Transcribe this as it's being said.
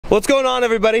What's going on,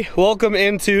 everybody? Welcome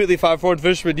into the 5'4"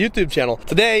 Fisherman YouTube channel.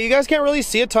 Today, you guys can't really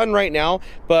see a ton right now,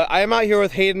 but I am out here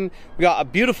with Hayden. We got a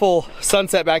beautiful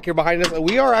sunset back here behind us, and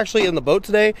we are actually in the boat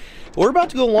today. We're about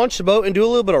to go launch the boat and do a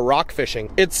little bit of rock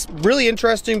fishing. It's really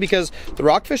interesting because the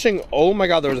rock fishing, oh my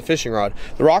God, there was a fishing rod.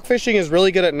 The rock fishing is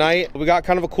really good at night. We got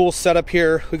kind of a cool setup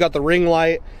here. We got the ring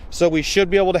light, so we should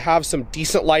be able to have some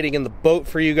decent lighting in the boat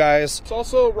for you guys. It's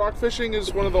also, rock fishing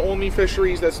is one of the only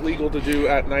fisheries that's legal to do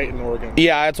at night in Oregon.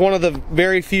 Yeah, it's one of the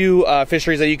very few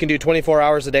fisheries that you can do 24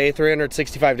 hours a day,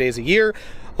 365 days a year,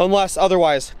 unless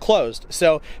otherwise closed.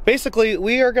 So basically,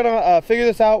 we are gonna figure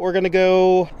this out. We're gonna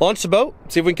go launch the boat,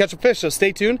 see if we can catch a fish. So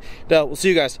stay tuned. We'll see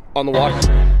you guys on the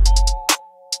water.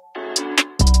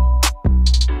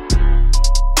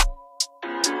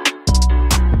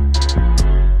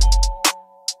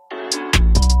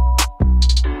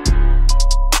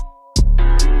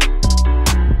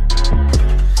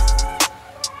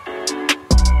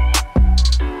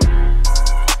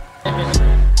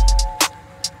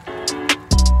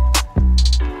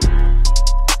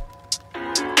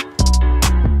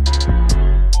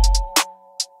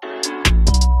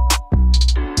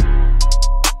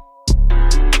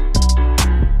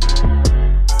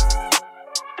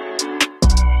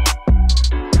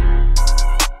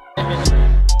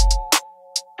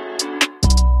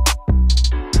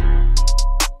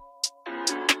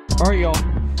 All right, y'all,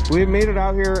 we've made it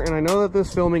out here, and I know that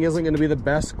this filming isn't going to be the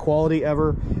best quality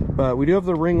ever, but we do have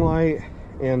the ring light,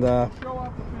 and show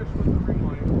off the fish with the ring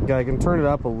light. yeah, I can turn it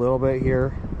up a little bit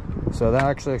here, so that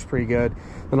actually looks pretty good.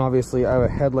 Then obviously I have a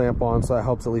headlamp on, so that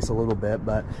helps at least a little bit.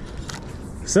 But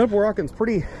setup we're rocking is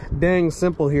pretty dang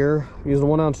simple here. I'm using a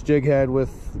 1-ounce jig head with,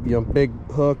 you know, big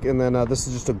hook, and then this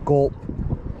is just a gulp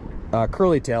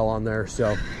curly tail on there.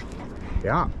 So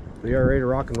yeah, we are ready to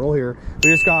rock and roll here.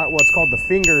 We just got what's called the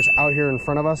fingers out here in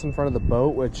front of us, in front of the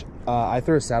boat, which I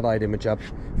threw a satellite image up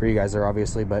for you guys there,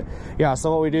 obviously. But yeah,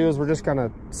 so what we do is we're just kind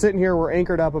of sitting here. We're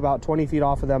anchored up about 20 feet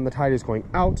off of them. The tide is going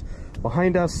out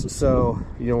behind us, so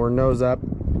you know, we're nose up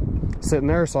sitting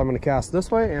there. So I'm going to cast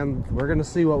this way, and we're going to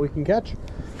see what we can catch.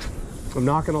 I'm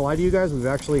not going to lie to you guys, we've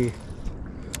actually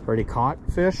already caught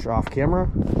fish off camera,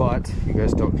 but you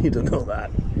guys don't need to know that.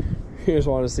 You just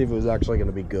want to see if it was actually going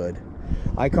to be good.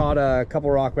 I caught a couple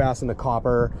rock bass in the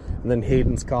copper, and then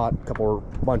Hayden's caught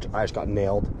I just got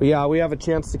nailed. But yeah, we have a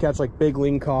chance to catch like big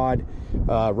lingcod,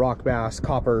 rock bass,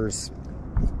 coppers,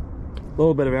 a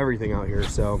little bit of everything out here.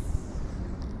 So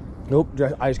nope,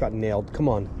 I just got nailed. Come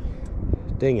on,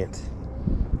 dang it.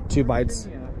 2 bites.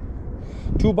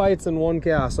 2 bites in 1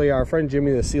 cast. So yeah, our friend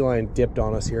Jimmy the sea lion dipped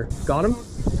on us here. Got him?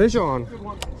 Fish on. Good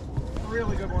one.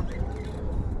 Really good one.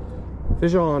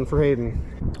 Fish on for Hayden.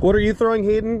 What are you throwing,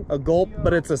 Hayden? A gulp,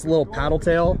 but it's this little paddle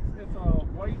tail. It's a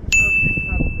white shark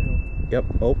paddle tail. Yep.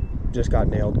 Oh, just got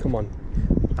nailed. Come on.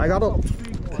 I got a.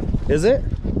 Is it?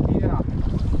 Yeah.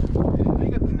 I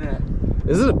got the net.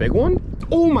 Is it a big one?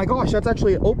 Oh my gosh, that's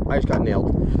actually. Oh, I just got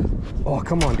nailed. Oh,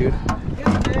 come on, dude.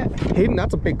 Hayden,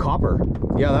 that's a big copper.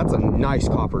 Yeah, that's a nice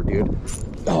copper, dude.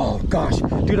 Oh gosh,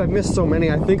 dude, I've missed so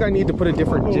many. I think I need to put a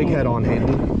different jig head on,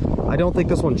 Hayden. I don't think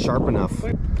this one's sharp enough.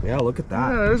 Yeah, look at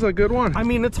that. Yeah, that is a good one. I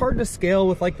mean, it's hard to scale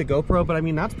with like the GoPro, but I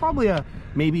mean, that's probably a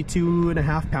maybe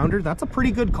 2.5 pounder. That's a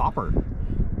pretty good copper.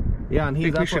 Yeah, and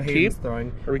that's what Hayden's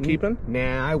throwing. Are we keeping?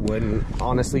 Nah, I wouldn't.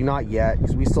 Honestly, not yet,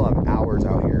 because we still have hours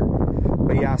out here.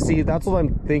 But yeah, see, that's what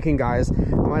I'm thinking, guys.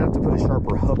 I might have to put a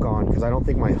sharper hook on, because I don't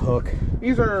think my hook...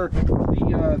 These are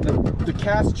the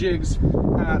cast jigs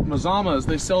at Mazama's.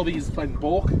 They sell these in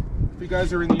bulk. If you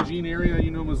guys are in the Eugene area,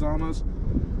 you know Mazama's.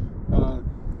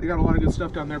 They got a lot of good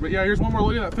stuff down there. But yeah, here's one more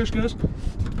look at that fish, guys.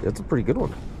 That's a pretty good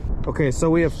one. Okay,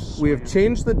 so we have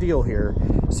changed the deal here.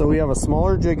 So we have a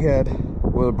smaller jig head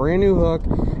with a brand new hook,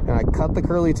 and I cut the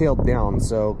curly tail down.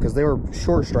 So because they were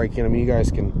short striking, I mean, you guys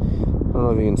can, I don't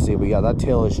know if you can see, but yeah, that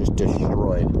tail is just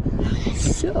destroyed.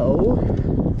 So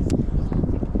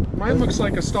mine looks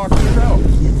like a stock trout.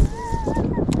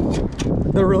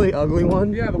 The really ugly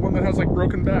one? Yeah, the one that has like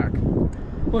broken back.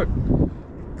 Look.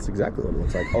 That's exactly what it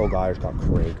looks like. Oh god, I just got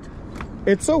cranked.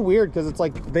 It's so weird because it's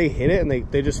like they hit it and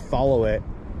they just follow it.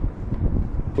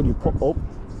 When you pull,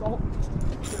 oh.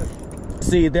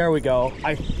 See, there we go.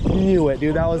 I knew it,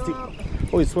 dude. That was the,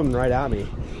 oh, he's swimming right at me.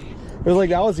 It was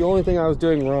like that was the only thing I was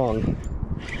doing wrong.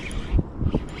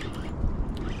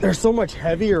 They're so much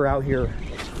heavier out here.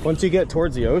 Once you get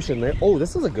towards the ocean, oh,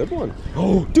 this is a good one.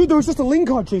 Oh, dude, there was just a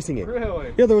lingcod chasing it.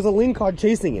 Really? Yeah, there was a lingcod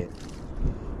chasing it.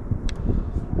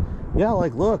 Yeah,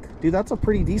 like, look, dude, that's a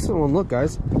pretty decent one. Look,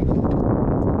 guys,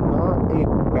 not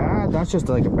a bad. That's just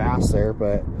like a bass there,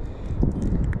 but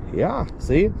yeah,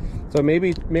 see. So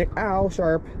maybe, ow,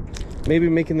 sharp. Maybe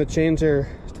making the change there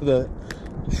to the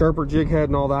sharper jig head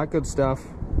and all that good stuff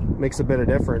makes a bit of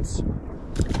difference.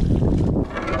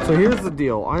 So here's the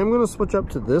deal. I'm going to switch up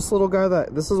to this little guy.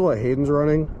 This is what Hayden's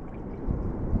running.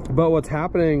 But what's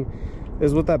happening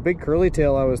is with that big curly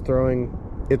tail I was throwing,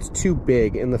 it's too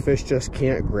big and the fish just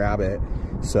can't grab it.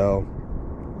 So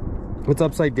it's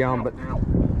upside down, but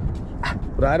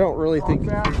I don't really think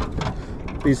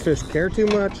these fish care too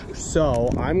much. So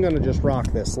I'm going to just rock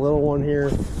this little one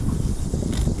here.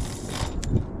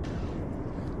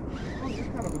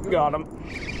 Got him.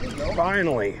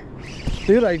 Finally.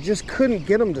 Dude, I just couldn't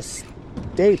get him to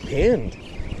stay pinned.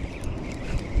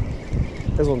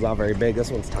 This one's not very big. This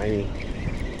one's tiny.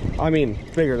 I mean,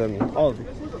 bigger than all.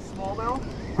 This was a smallmouth?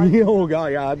 Oh god,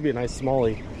 yeah, that'd be a nice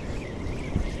smallie.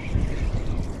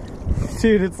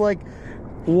 Dude, it's like,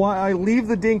 why I leave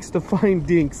the dinks to find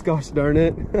dinks, gosh darn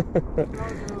it.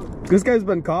 This guy's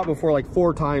been caught before like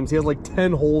 4 times. He has like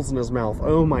 10 holes in his mouth.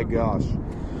 Oh my gosh.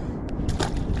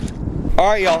 All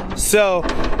right, y'all, so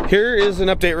here is an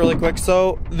update really quick.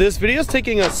 So this video is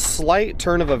taking a slight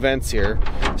turn of events here.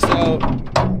 So,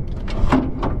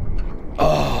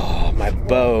 oh, my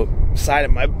boat, side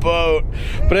of my boat.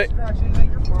 But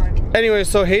anyway,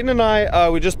 so Hayden and I,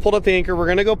 we just pulled up the anchor. We're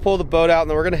gonna go pull the boat out and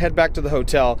then we're gonna head back to the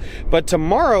hotel. But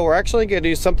tomorrow we're actually gonna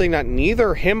do something that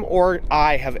neither him or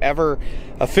I have ever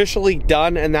officially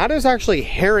done, and that is actually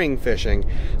herring fishing.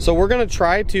 So we're gonna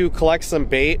try to collect some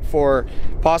bait for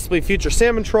possibly future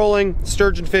salmon trolling,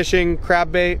 sturgeon fishing,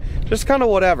 crab bait, just kind of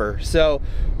whatever. So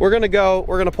we're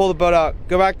gonna pull the boat out,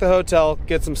 go back to the hotel,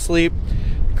 get some sleep.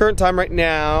 Current time right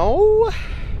now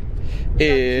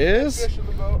is,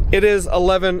 it is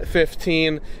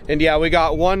 11:15, and yeah, we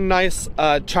got one nice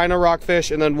China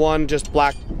rockfish and then one just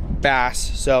black bass.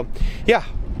 So yeah,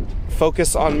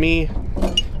 focus on me,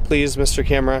 please, Mr.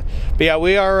 Camera. But yeah,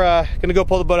 we are gonna go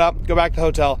pull the boat out, go back to the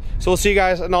hotel. So we'll see you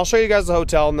guys, and I'll show you guys the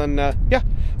hotel, and then yeah,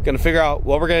 gonna figure out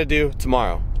what we're gonna do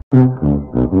tomorrow.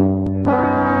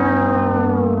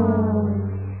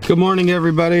 Good morning,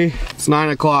 everybody. It's 9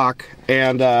 o'clock,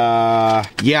 and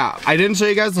yeah, I didn't show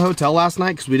you guys the hotel last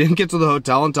night because we didn't get to the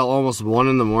hotel until almost 1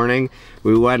 in the morning.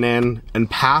 We went in and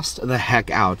passed the heck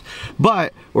out.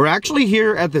 But we're actually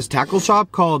here at this tackle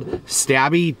shop called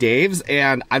Stabby Dave's,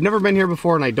 and I've never been here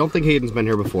before, and I don't think Hayden's been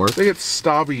here before. I think it's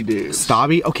Stabby Dave's.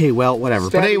 Stabby? Okay, well, whatever.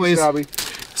 But anyways,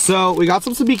 so we got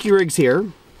some sabiki rigs here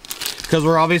because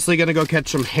we're obviously gonna go catch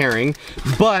some herring.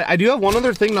 But I do have one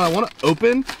other thing that I want to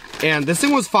open, and this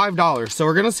thing was $5, so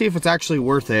we're gonna see if it's actually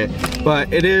worth it.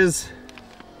 But it is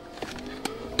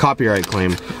copyright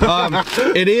claim.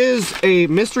 It is a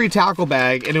mystery tackle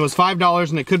bag, and it was $5,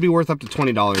 and it could be worth up to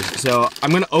 $20. So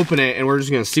I'm gonna open it, and we're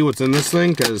just gonna see what's in this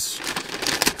thing, because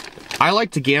I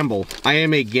like to gamble. I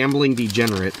am a gambling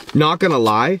degenerate. Not gonna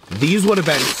lie, these would have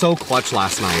been so clutch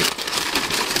last night.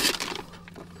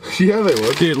 Yeah, they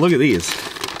would. Dude, look at these.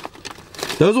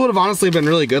 Those would have honestly been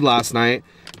really good last night.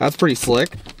 That's pretty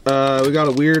slick. We got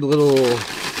a weird little,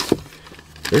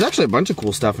 there's actually a bunch of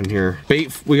cool stuff in here.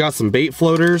 Bait, we got some bait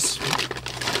floaters.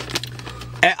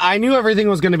 I knew everything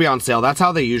was gonna be on sale. That's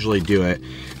how they usually do it.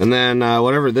 And then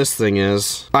whatever this thing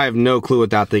is, I have no clue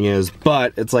what that thing is,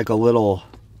 but it's like a little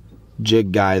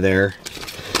jig guy there.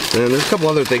 And there's a couple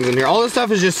other things in here. All this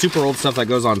stuff is just super old stuff that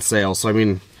goes on sale. So I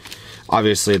mean,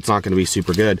 obviously it's not gonna be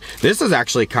super good. This is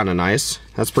actually kind of nice.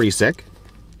 That's pretty sick.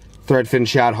 Threadfin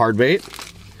shad hard bait.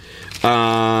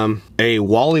 A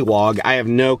wallywog. I have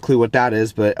no clue what that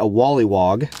is, but a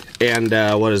wallywog. And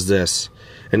what is this?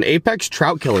 An Apex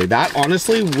trout killer. That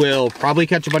honestly will probably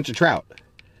catch a bunch of trout.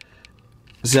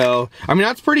 So, I mean,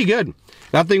 that's pretty good.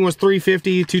 That thing was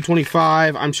 $3.50,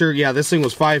 $2.25. I'm sure, yeah, this thing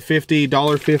was $5.50,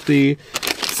 $1.50,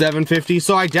 $7.50.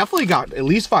 So I definitely got at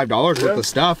least $5 worth of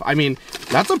stuff. I mean,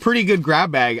 that's a pretty good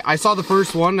grab bag. I saw the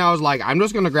first one and I was like, I'm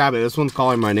just gonna grab it. This one's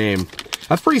calling my name.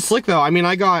 That's pretty slick though. I mean,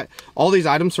 I got all these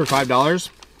items for $5.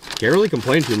 Can't really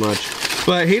complain too much.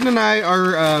 But Hayden and I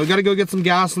are, we gotta go get some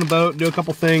gas in the boat, do a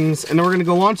couple things, and then we're gonna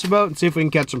go launch the boat and see if we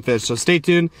can catch some fish. So stay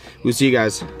tuned. We'll see you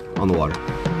guys on the water.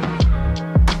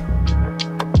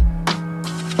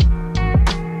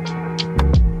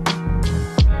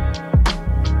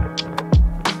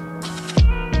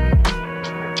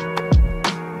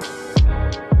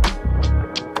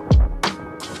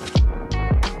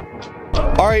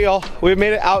 Alright y'all, we've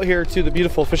made it out here to the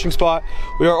beautiful fishing spot.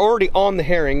 We are already on the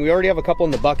herring. We already have a couple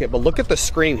in the bucket, but look at the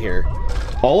screen here.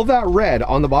 All of that red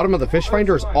on the bottom of the fish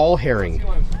finder is all herring.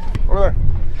 Over there.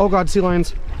 Oh god, sea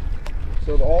lions.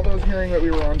 So all those herring that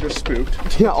we were on just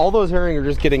spooked. Yeah, all those herring are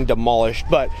just getting demolished.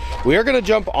 But we are gonna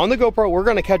jump on the GoPro. We're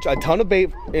gonna catch a ton of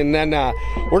bait, and then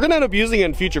we're gonna end up using it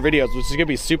in future videos, which is gonna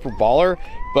be super baller.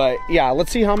 But yeah,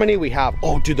 let's see how many we have.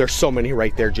 Oh, dude, there's so many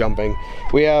right there jumping.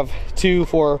 We have 2,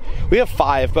 4, we have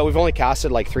 5, but we've only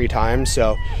casted like 3 times.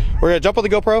 So we're gonna jump on the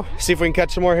GoPro, see if we can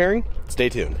catch some more herring. Stay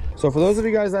tuned. So for those of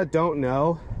you guys that don't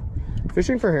know,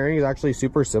 fishing for herring is actually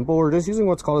super simple. We're just using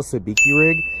what's called a sabiki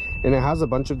rig, and it has a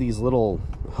bunch of these little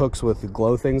hooks with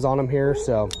glow things on them here.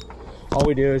 So all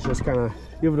we do is just kind of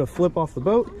give it a flip off the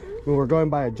boat, and we're going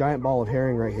by a giant ball of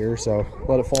herring right here. So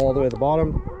let it fall all the way to the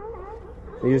bottom.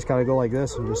 And you just kind of go like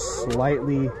this and just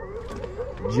slightly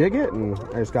jig it, and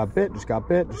I just got bit, just got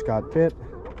bit, just got bit.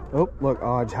 Oh, look,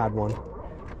 oh, I just had one.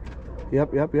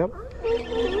 Yep.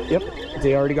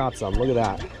 They already got some, look at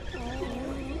that.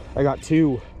 I got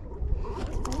 2.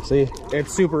 See,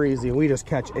 it's super easy. We just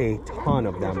catch a ton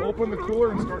of them. Just open the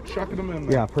cooler and start chucking them in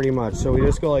there. Yeah, pretty much. So we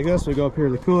just go like this. We go up here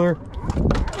to the cooler,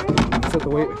 set the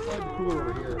weight.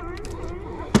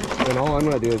 And all I'm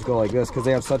gonna do is go like this, because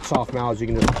they have such soft mouths, you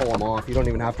can just pull them off. You don't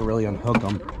even have to really unhook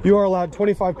them. You are allowed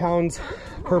 25 pounds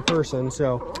per person.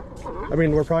 So, I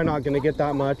mean, we're probably not gonna get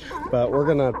that much, but we're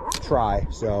gonna try.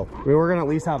 So, I mean, we're gonna at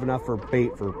least have enough for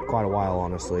bait for quite a while,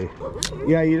 honestly.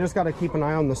 Yeah, you just gotta keep an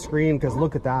eye on the screen, because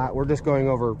look at that. We're just going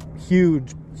over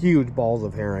huge balls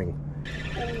of herring.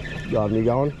 Got me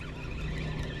going?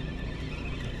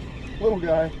 Little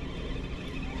guy.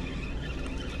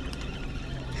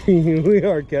 We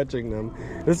are catching them.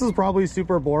 This is probably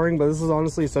super boring, but this is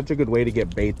honestly such a good way to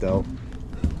get bait though.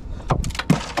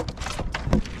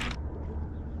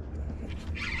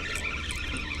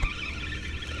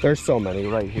 There's so many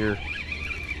right here.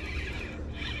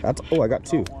 That's, oh, I got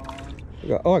 2.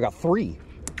 I got 3.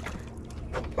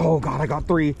 Oh God, I got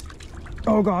 3.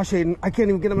 Oh gosh, Hayden, I can't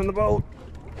even get them in the boat.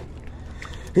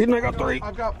 Hayden, I got 3.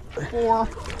 I've got 4.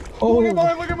 Oh, look at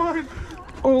mine, look at mine.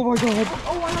 Oh my God.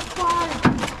 Oh, I have 5.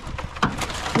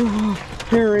 Oh,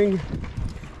 herring.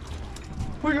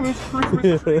 Look at this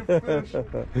Christmas tree fish.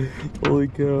 Holy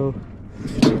cow.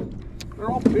 They're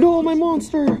all big No, ones. my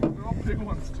monster. They're all big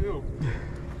ones too.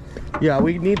 Yeah,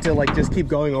 we need to like just keep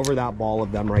going over that ball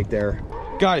of them right there.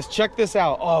 Guys, check this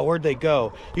out. Oh, where'd they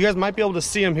go? You guys might be able to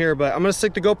see them here, but I'm gonna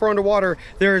stick the GoPro underwater.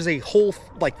 There is a whole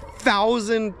like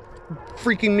 1,000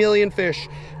 freaking million fish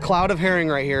cloud of herring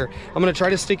right here. I'm gonna try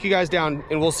to stick you guys down,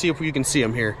 and we'll see if you can see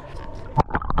them here.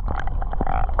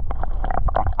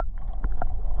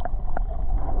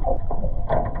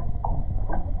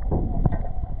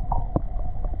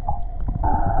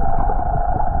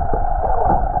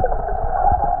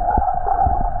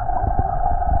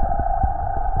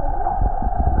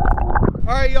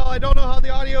 Alright y'all, I don't know how the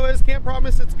audio is, can't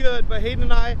promise it's good, but Hayden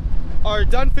and I are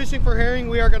done fishing for herring.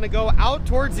 We are going to go out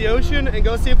towards the ocean and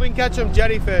go see if we can catch some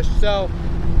jetty fish. So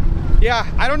yeah,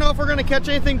 I don't know if we're going to catch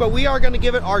anything, but we are going to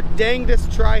give it our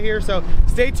dangest try here. So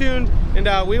stay tuned, and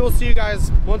we will see you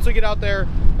guys once we get out there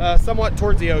somewhat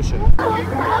towards the ocean.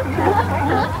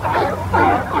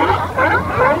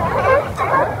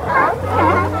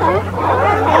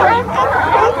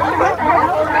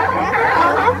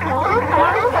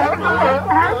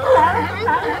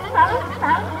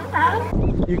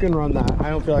 You can run that. I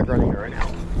don't feel like running it right now.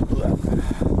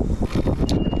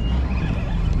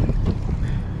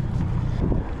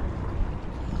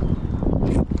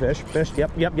 Fish.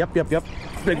 Yep.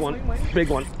 Big one.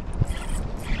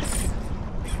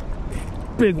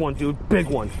 Big one, dude. Big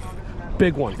one.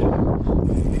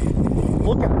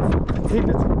 Look at it.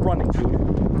 It's running, dude.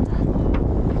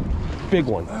 Big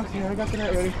one. Okay, I got the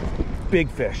net ready. Big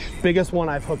fish. Biggest one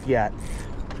I've hooked yet.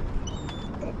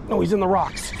 Oh, he's in the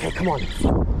rocks. Okay, come on.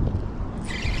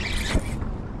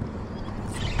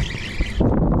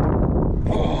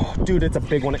 Oh, dude, it's a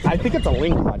big one. I think it's a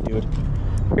lingcod, dude.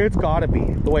 It's gotta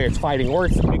be the way it's fighting, or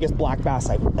it's the biggest black bass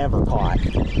I've ever caught.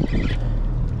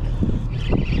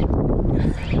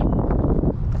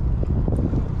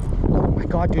 Oh my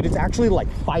God, dude, it's actually like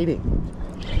fighting.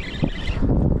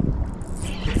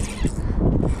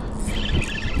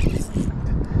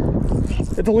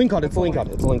 It's a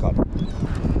lingcod.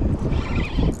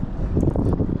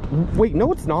 Wait,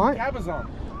 no, it's not. Cabazon.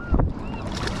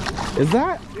 Is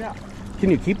that? Yeah. Can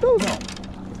you keep those? No.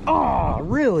 Ah,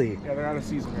 really? Yeah, they're out of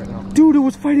season right now. Dude, it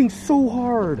was fighting so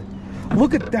hard.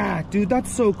 Look at that, dude.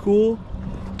 That's so cool.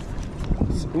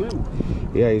 It's blue.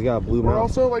 Yeah, he's got a blue mouth. We're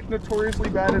also like notoriously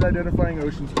bad at identifying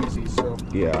ocean species, so.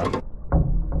 Yeah.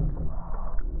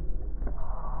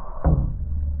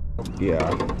 Yeah.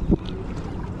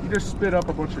 He just spit up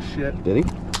a bunch of shit. Did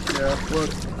he? Yeah, look.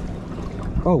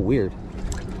 Oh, weird.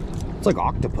 It's like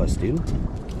octopus, dude.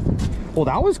 Well,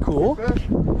 that was cool. Fish.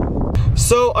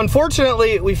 So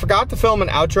unfortunately, we forgot to film an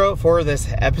outro for this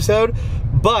episode,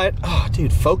 but, oh,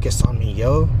 dude, focus on me,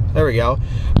 yo. There we go.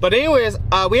 But anyways,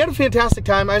 we had a fantastic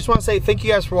time. I just want to say thank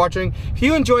you guys for watching. If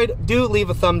you enjoyed, do leave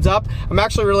a thumbs up. I'm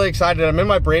actually really excited. I'm in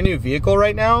my brand new vehicle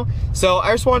right now. So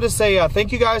I just wanted to say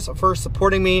thank you guys for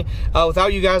supporting me.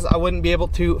 Without you guys, I wouldn't be able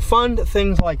to fund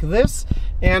things like this.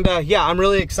 And yeah, I'm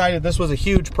really excited. This was a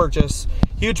huge purchase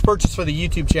for the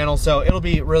YouTube channel. So it'll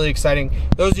be really exciting.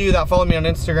 Those of you that follow me on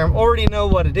Instagram already know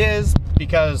what it is,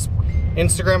 because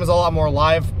Instagram is a lot more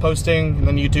live posting, and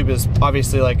then YouTube is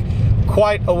obviously like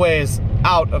quite a ways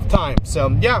out of time.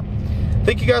 So yeah,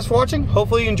 thank you guys for watching.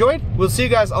 Hopefully you enjoyed. We'll see you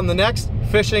guys on the next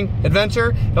fishing adventure,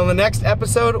 and on the next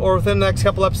episode, or within the next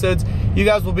couple episodes, you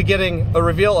guys will be getting a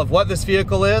reveal of what this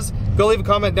vehicle is. Go leave a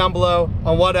comment down below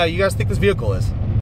on what you guys think this vehicle is.